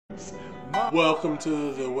Welcome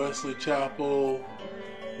to the Wesley Chapel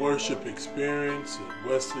Worship Experience at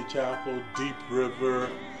Wesley Chapel, Deep River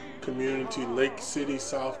Community, Lake City,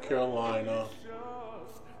 South Carolina.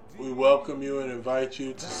 We welcome you and invite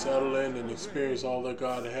you to settle in and experience all that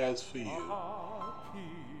God has for you.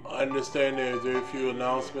 I understand there are very few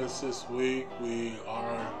announcements this week. We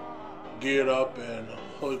are geared up and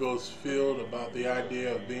Holy Ghost filled about the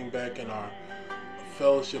idea of being back in our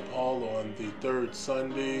fellowship hall on the third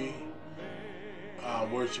Sunday.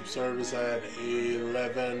 Worship service at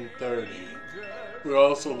 11:30. We're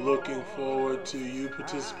also looking forward to you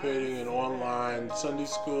participating in online Sunday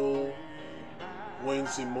school,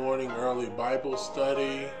 Wednesday morning early Bible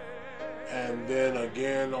study, and then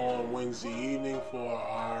again on Wednesday evening for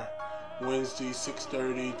our Wednesday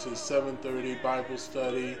 6:30 to 7:30 Bible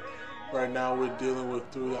study. Right now we're dealing with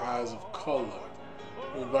Through the Eyes of Color.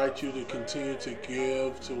 We invite you to continue to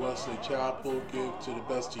give to Wesley Chapel, give to the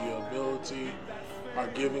best of your ability. Our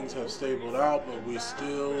givings have stabled out, but we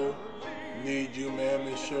still need you, ma'am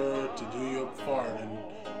and sir, to do your part in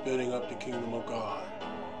building up the kingdom of God.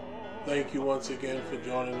 Thank you once again for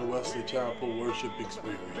joining the Wesley Chapel Worship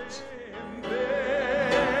Experience.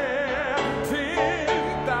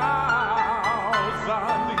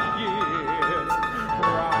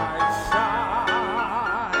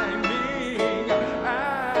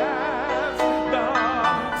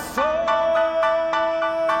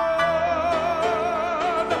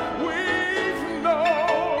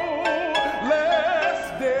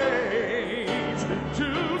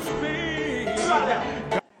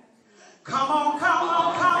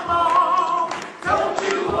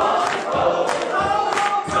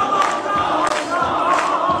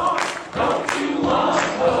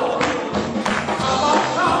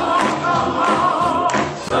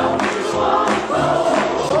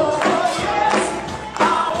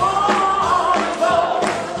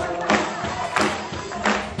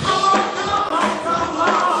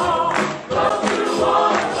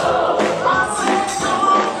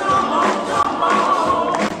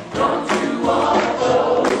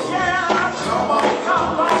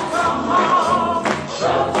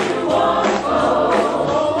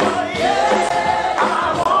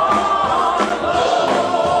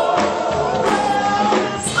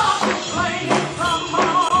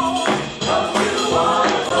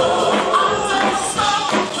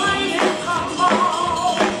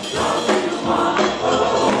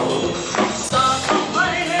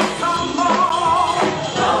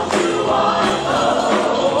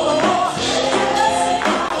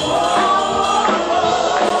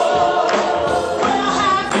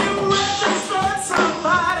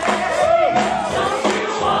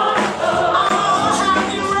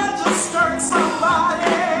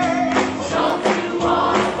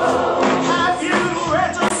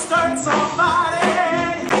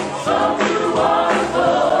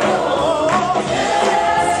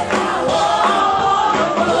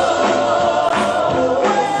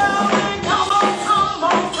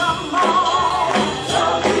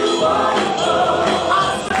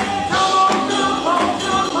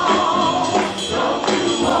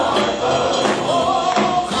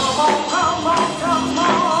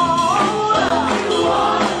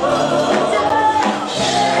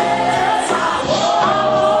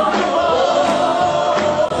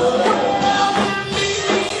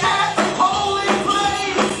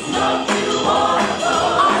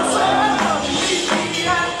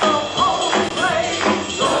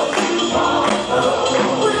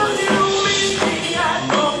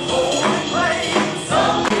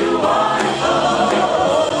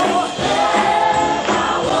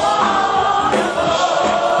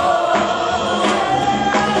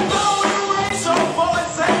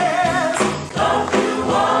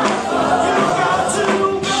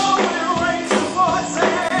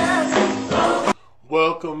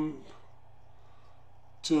 Welcome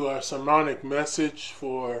to our sermonic message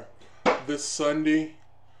for this Sunday.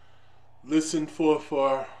 Listen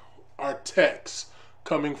for our text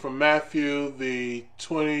coming from Matthew, the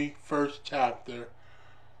 21st chapter,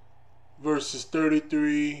 verses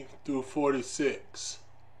 33 through 46.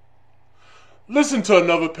 Listen to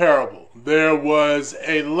another parable. There was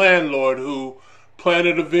a landlord who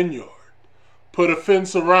planted a vineyard, put a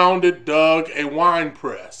fence around it, dug a wine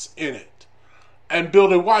press in it, and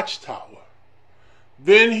built a watchtower.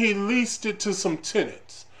 Then he leased it to some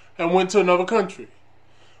tenants and went to another country.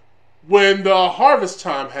 When the harvest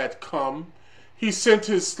time had come, he sent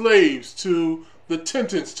his slaves to the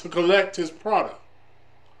tenants to collect his product.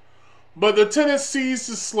 But the tenants seized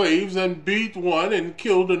the slaves and beat one and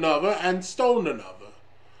killed another and stoned another.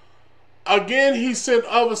 Again he sent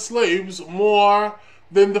other slaves more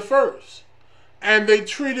than the first, and they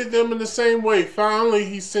treated them in the same way. Finally,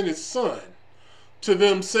 he sent his son to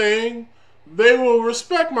them, saying, "They will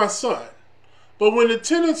respect my son." But when the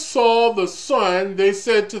tenants saw the son, they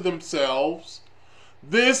said to themselves,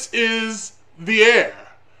 "This is the heir.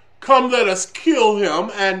 Come, let us kill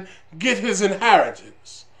him and get his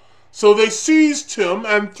inheritance." So they seized him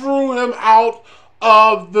and threw him out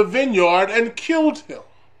of the vineyard and killed him.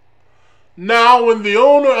 Now, when the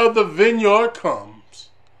owner of the vineyard comes,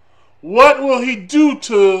 what will he do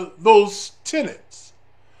to those tenants?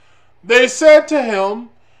 They said to him,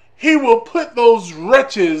 "He will put those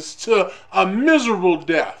wretches to a miserable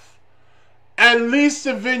death and lease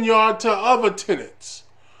the vineyard to other tenants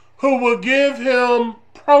who will give him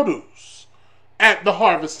produce at the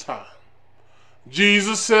harvest time."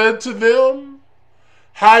 Jesus said to them,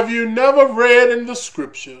 "Have you never read in the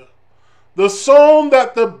scripture, the stone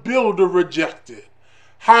that the builder rejected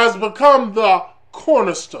has become the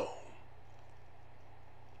cornerstone?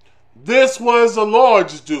 This was the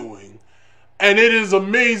Lord's doing, and it is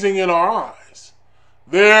amazing in our eyes.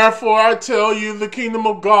 Therefore I tell you, the kingdom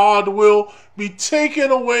of God will be taken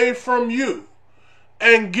away from you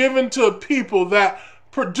and given to a people that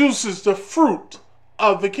produces the fruit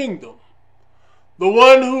of the kingdom. The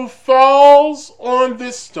one who falls on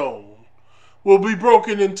this stone will be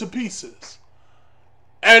broken into pieces,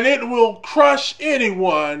 and it will crush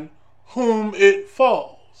anyone whom it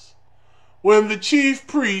falls." When the chief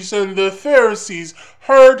priests and the Pharisees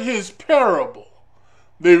heard his parable,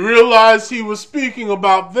 they realized he was speaking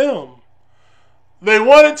about them. They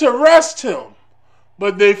wanted to arrest him,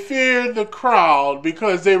 but they feared the crowd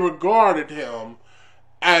because they regarded him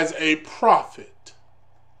as a prophet.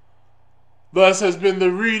 Thus has been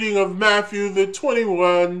the reading of Matthew, the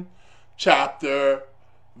 21st chapter,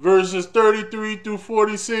 verses 33 through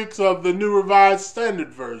 46 of the New Revised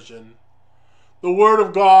Standard Version. The word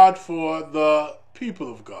of God for the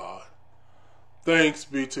people of God. Thanks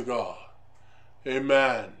be to God.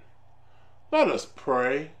 Amen. Let us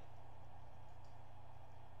pray.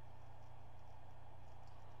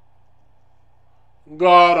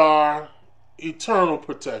 God, our eternal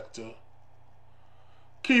protector,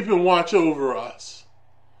 keep and watch over us.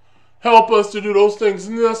 Help us to do those things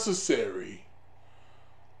necessary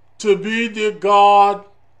to be the God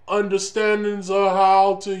understandings of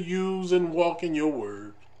how to use and walk in your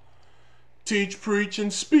word. Teach, preach,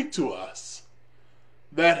 and speak to us,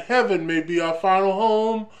 that heaven may be our final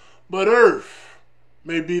home, but earth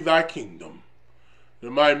may be thy kingdom. In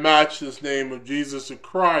the mighty matchless name of Jesus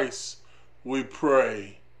Christ, we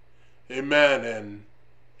pray. Amen and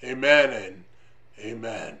amen and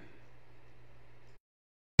amen.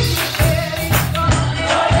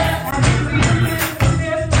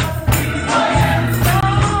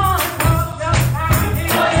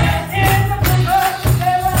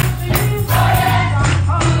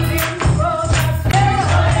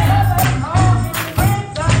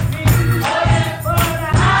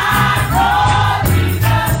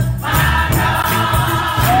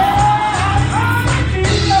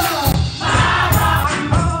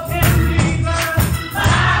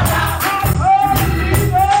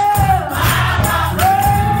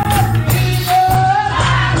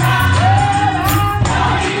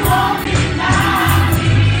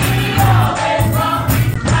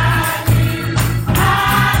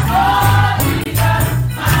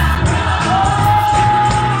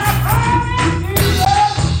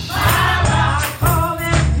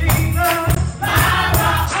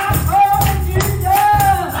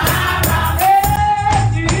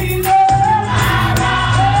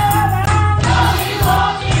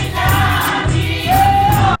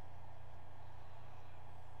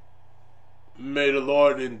 May the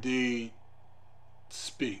Lord indeed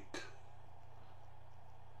speak.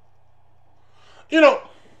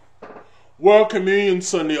 World Communion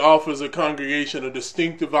Sunday offers a congregation a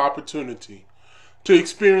distinctive opportunity to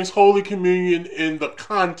experience Holy Communion in the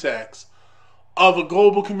context of a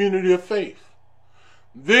global community of faith.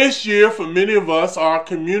 This year, for many of us, our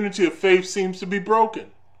community of faith seems to be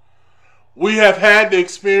broken. We have had the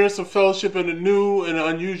experience of fellowship in new and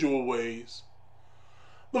unusual ways.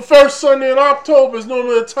 The first Sunday in October is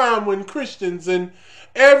normally a time when Christians in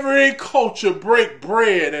every culture break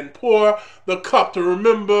bread and pour the cup to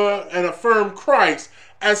remember and affirm Christ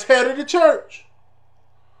as head of the church.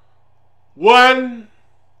 On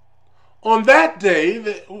that day,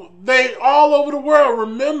 they all over the world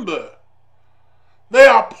remember they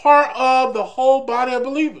are part of the whole body of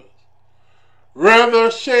believers. Whether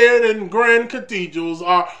shared in grand cathedrals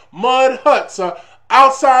or mud huts or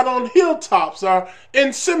outside on hilltops or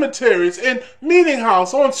in cemeteries, in meeting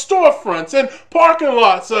houses, on storefronts, in parking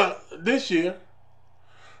lots this year.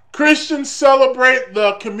 Christians celebrate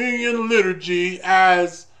the communion liturgy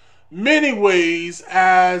as many ways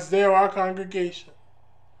as there are congregations.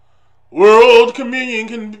 World communion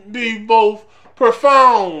can be both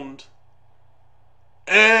profound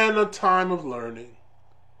and a time of learning.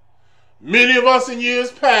 Many of us in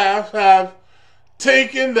years past have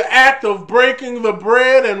taken the act of breaking the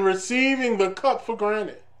bread and receiving the cup for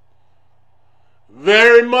granted.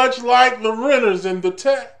 Very much like the renters in the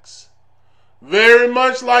text. Very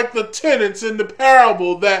much like the tenants in the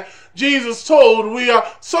parable that Jesus told. We are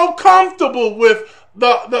so comfortable with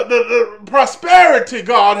the prosperity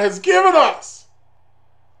God has given us,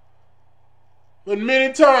 but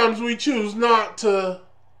many times we choose not to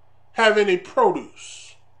have any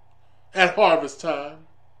produce at harvest time.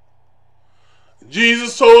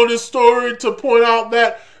 Jesus told this story to point out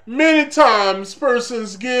that many times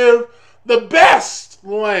persons give the best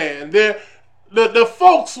land. The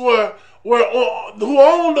folks who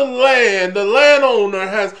own the land, the landowner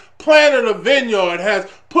has planted a vineyard, has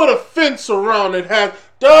put a fence around it, has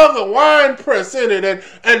dug a wine press in it,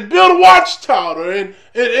 and built a watchtower. In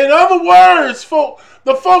other words,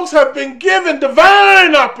 the folks have been given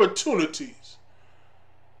divine opportunities,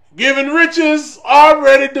 given riches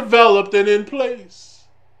already developed and in place,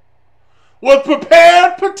 with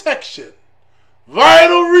prepared protection,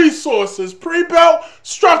 vital resources, pre-built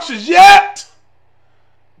structures, yet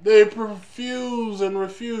they refuse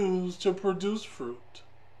to produce fruit.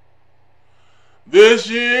 This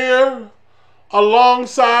year,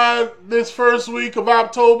 alongside this first week of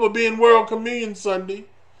October being World Communion Sunday,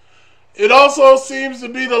 it also seems to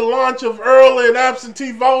be the launch of early and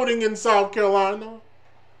absentee voting in South Carolina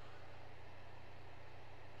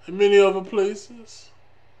and many other places.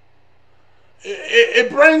 It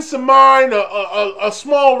brings to mind a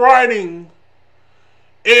small writing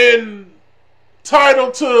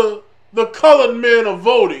entitled to the colored men of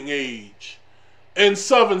voting age in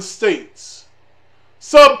southern states,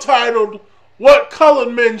 subtitled What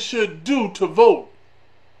Colored Men Should Do to Vote,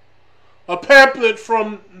 a pamphlet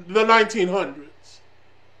from the 1900s.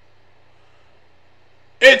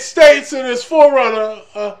 It states in its forerunner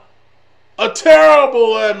a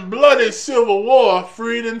terrible and bloody civil war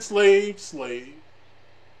freed enslaved slaves.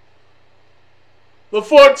 The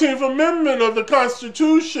 14th Amendment of the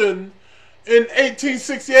Constitution in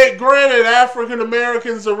 1868 granted African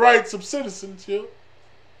Americans the rights of citizenship.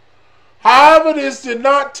 However, this did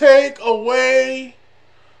not take away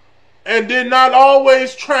and did not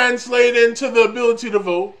always translate into the ability to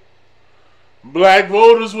vote. Black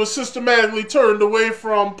voters were systematically turned away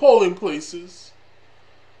from polling places.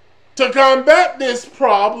 To combat this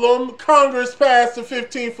problem, Congress passed the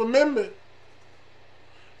 15th Amendment.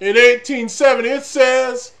 In 1870, it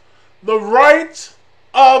says, the right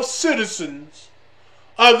of citizens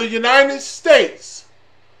of the United States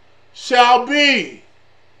shall be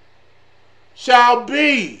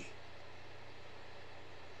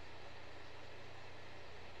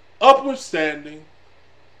upwardstanding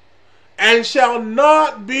and shall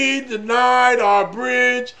not be denied or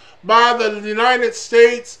abridged by the United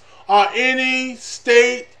States or any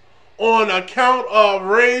state on account of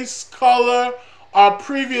race, color, or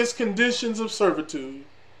previous conditions of servitude.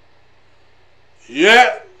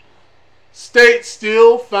 Yet, states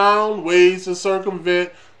still found ways to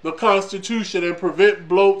circumvent the Constitution and prevent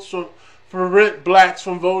blacks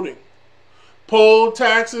from voting. Poll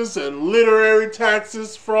taxes and literary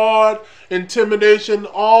taxes, fraud, intimidation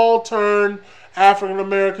all turned African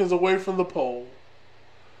Americans away from the poll.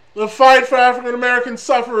 The fight for African American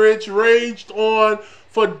suffrage raged on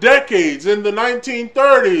for decades. In the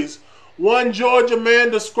 1930s, one Georgia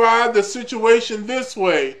man described the situation this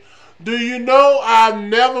way: do you know I've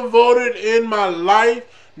never voted in my life,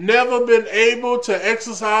 never been able to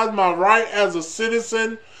exercise my right as a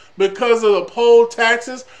citizen because of the poll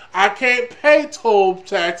taxes? I can't pay toll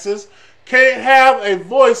taxes, can't have a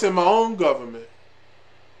voice in my own government.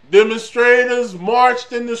 Demonstrators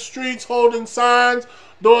marched in the streets holding signs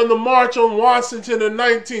during the March on Washington in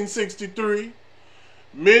 1963.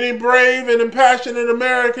 Many brave and impassioned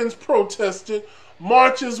Americans protested.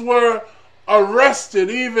 Marchers were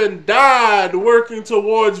arrested, even died working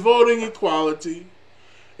towards voting equality.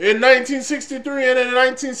 In 1963 and in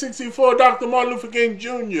 1964, Dr. Martin Luther King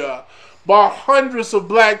Jr. brought hundreds of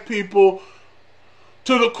black people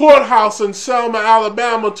to the courthouse in Selma,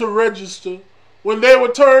 Alabama to register. When they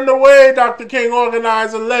were turned away, Dr. King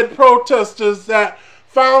organized and led protesters that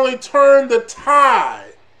finally turned the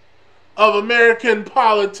tide of American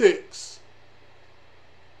politics.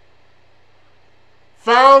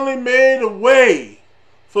 Finally made a way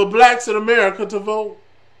for blacks in America to vote,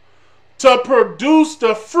 to produce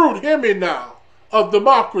the fruit, hear me now, of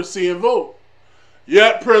democracy and vote.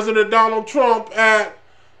 Yet President Donald Trump at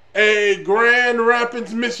a Grand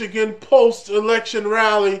Rapids, Michigan post-election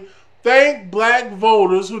rally thanked black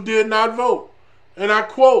voters who did not vote. And I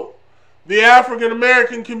quote, "The African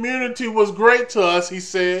American community was great to us," he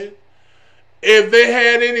said. "If they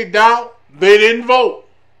had any doubt, they didn't vote."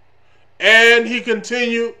 And he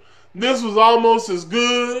continued, "This was almost as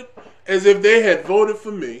good as if they had voted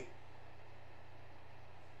for me."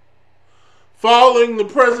 Following the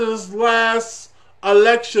president's last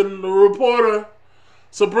election, the reporter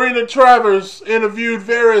Sabrina Travers interviewed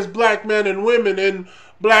various black men and women in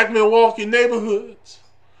black Milwaukee neighborhoods,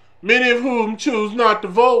 many of whom choose not to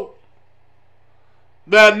vote,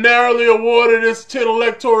 that narrowly awarded its 10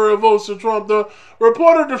 electoral votes to Trump. The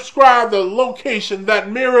reporter described a location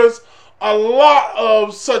that mirrors a lot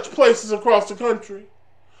of such places across the country.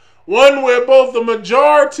 One where both the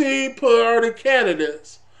majority party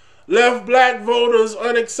candidates left black voters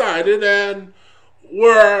unexcited and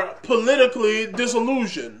were politically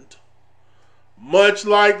disillusioned, much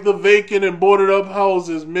like the vacant and boarded up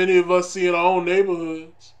houses many of us see in our own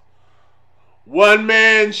neighborhoods. One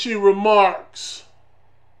man, she remarks,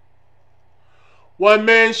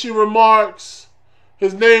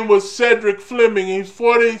 his name was Cedric Fleming. He's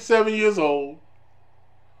 47 years old.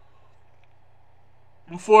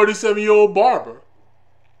 A 47-year-old barber.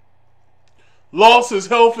 Lost his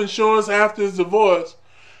health insurance after his divorce.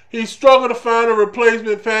 He struggled to find a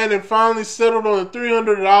replacement plan and finally settled on a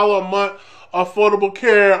 $300 a month affordable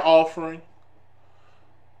care offering.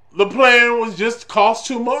 The plan was just cost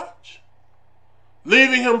too much,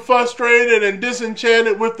 leaving him frustrated and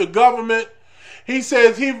disenchanted with the government. He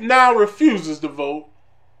says he now refuses to vote.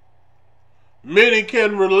 Many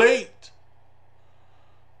can relate.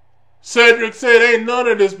 Cedric said, "Ain't none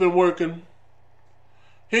of this been working."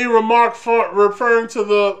 He remarked, referring to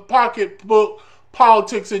the pocketbook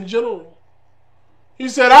politics in general. He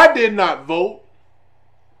said, "I did not vote."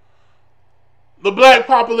 The black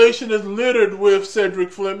population is littered with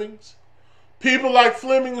Cedric Flemings. People like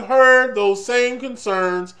Fleming heard those same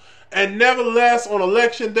concerns, and nevertheless, on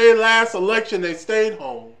election day, last election, they stayed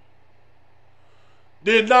home.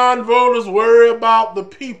 Did non-voters worry about the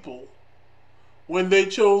people when they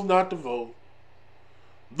chose not to vote?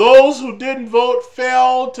 Those who didn't vote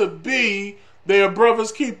failed to be their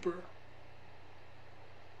brother's keeper.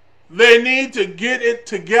 They need to get it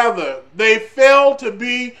together. They failed to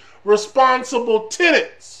be responsible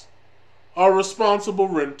tenants or responsible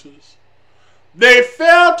renters. They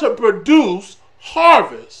failed to produce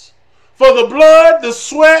harvest for the blood, the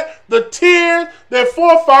sweat, the tears their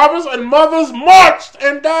forefathers and mothers marched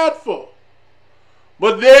and died for.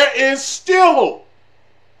 But there is still hope.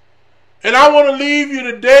 And I want to leave you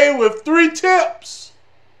today with 3 tips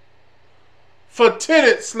for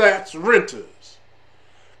tenants/renters,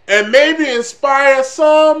 and maybe inspire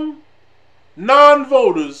some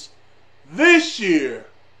non-voters this year,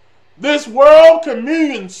 this World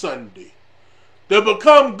Communion Sunday, to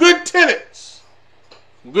become good tenants,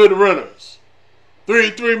 good renters.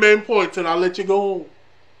 Three main points, and I'll let you go home.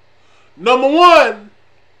 Number 1,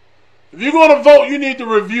 if you're going to vote, you need to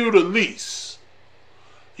review the lease.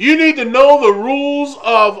 You need to know the rules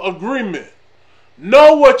of agreement.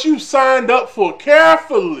 Know what you signed up for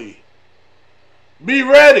carefully. Be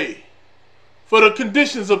ready for the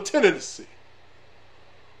conditions of tenancy.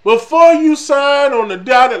 Before you sign on the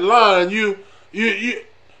dotted line, your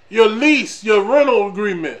lease, your rental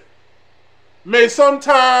agreement may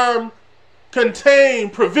sometimes contain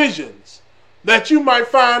provisions that you might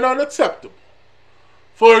find unacceptable.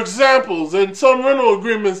 For examples, in some rental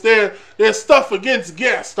agreements, there's stuff against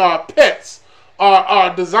guests, or pets,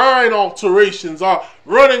 or design alterations, or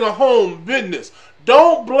running a home business.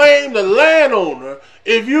 Don't blame the landowner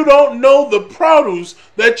if you don't know the produce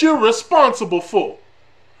that you're responsible for.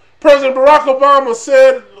 President Barack Obama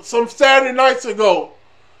said some Saturday nights ago,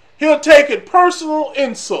 he'll take it personal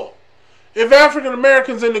insult if African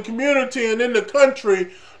Americans in the community and in the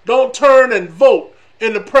country don't turn and vote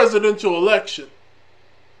in the presidential election.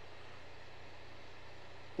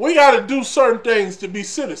 We got to do certain things to be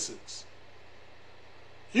citizens.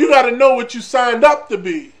 You got to know what you signed up to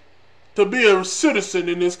be a citizen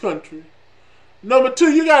in this country. Number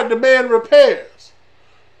 2, you got to demand repairs.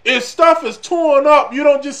 If stuff is torn up, you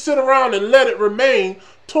don't just sit around and let it remain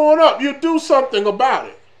torn up. You do something about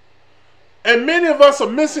it. And many of us are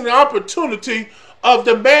missing the opportunity of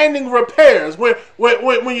demanding repairs. When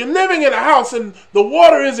you're living in a house and the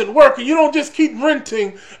water isn't working, you don't just keep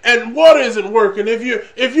renting and water isn't working. If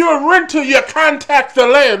you're a renter, you contact the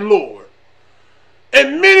landlord.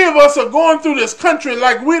 And many of us are going through this country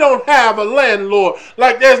like we don't have a landlord,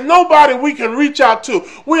 like there's nobody we can reach out to.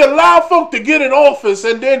 We allow folk to get in office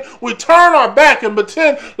and then we turn our back and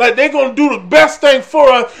pretend like they're going to do the best thing for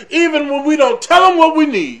us even when we don't tell them what we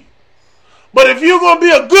need. But if you're going to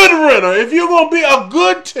be a good renter, if you're going to be a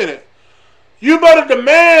good tenant, you better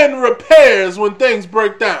demand repairs when things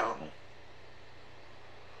break down.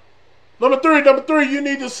 Number three, you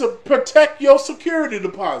need to protect your security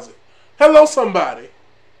deposit. Hello, somebody.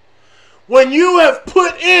 When you have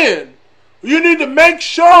put in, you need to make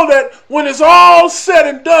sure that when it's all said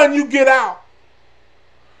and done, you get out.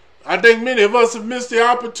 I think many of us have missed the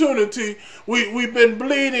opportunity. We've been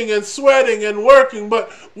bleeding and sweating and working,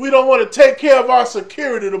 but we don't want to take care of our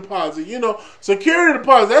security deposit. You know, security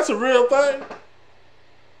deposit, that's a real thing.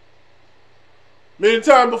 Many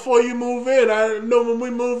times before you move in, I know when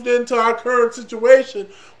we moved into our current situation,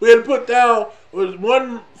 we had to put down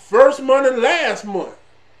one first month and last month.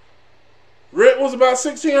 Rent was about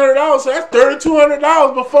 $1,600, so that's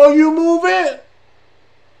 $3,200 before you move in.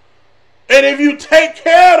 And if you take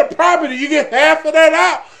care of the property, you get half of that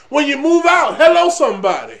out when you move out. Hello,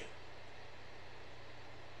 somebody.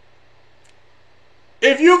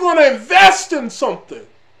 If you're going to invest in something,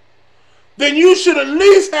 then you should at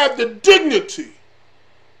least have the dignity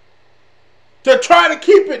to try to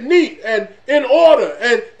keep it neat and in order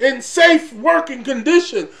and in safe working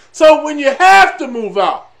condition. So when you have to move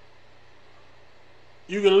out,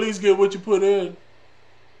 you can at least get what you put in.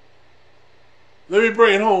 Let me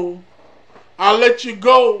bring it home. I'll let you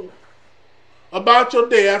go about your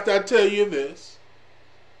day after I tell you this.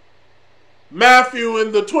 Matthew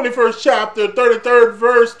in the 21st chapter, 33rd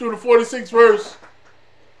verse through the 46th verse.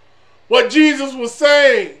 What Jesus was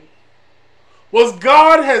saying was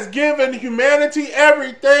God has given humanity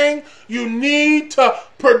everything you need to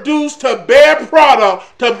produce, to bear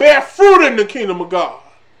product, to bear fruit in the kingdom of God.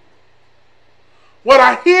 What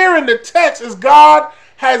I hear in the text is God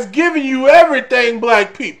has given you everything,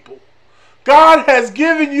 black people. God has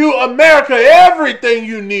given you, America, everything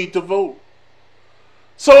you need to vote.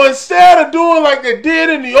 So instead of doing like they did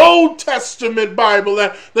in the Old Testament Bible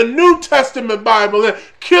and the New Testament Bible and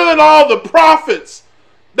killing all the prophets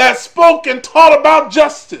that spoke and taught about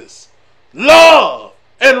justice, love,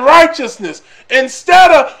 and righteousness,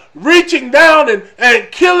 instead of reaching down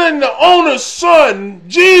and killing the owner's son,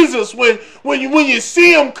 Jesus, when you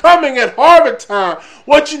see him coming at harvest time,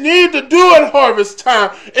 what you need to do at harvest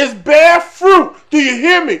time is bear fruit. Do you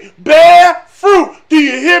hear me? Bear fruit. Do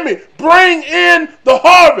you hear me? Bring in the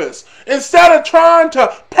harvest. Instead of trying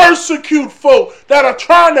to persecute folk that are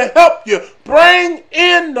trying to help you, bring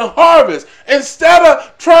in the harvest. Instead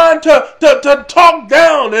of trying to talk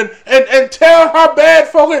down and tell how bad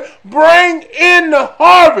folk are, bring in the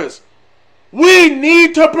harvest. We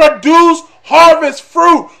need to produce harvest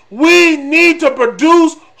fruit. We need to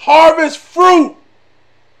produce harvest fruit.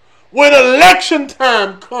 When election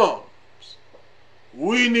time comes,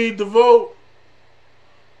 we need to vote.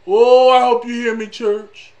 Oh, I hope you hear me,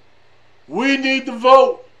 church. We need to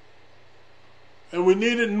vote. And we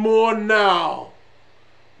need it more now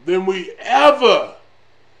than we ever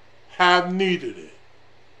have needed it.